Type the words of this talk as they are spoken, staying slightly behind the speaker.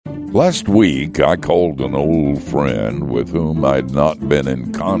Last week, I called an old friend with whom I'd not been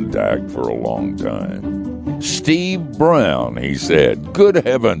in contact for a long time. Steve Brown, he said. Good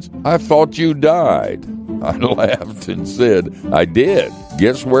heavens, I thought you died. I laughed and said, I did.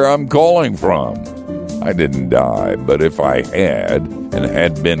 Guess where I'm calling from? I didn't die, but if I had, and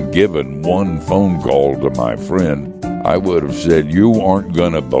had been given one phone call to my friend, I would have said, you aren't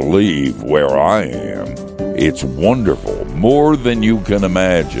going to believe where I am. It's wonderful, more than you can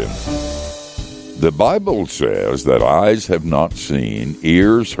imagine. The Bible says that eyes have not seen,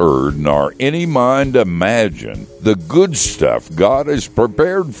 ears heard, nor any mind imagined the good stuff God has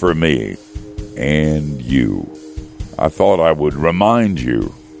prepared for me and you. I thought I would remind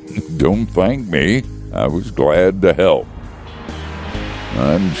you. Don't thank me. I was glad to help.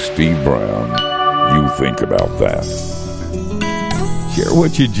 I'm Steve Brown. You think about that. Share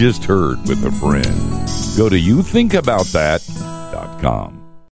what you just heard with a friend. Go to youthinkaboutthat.com.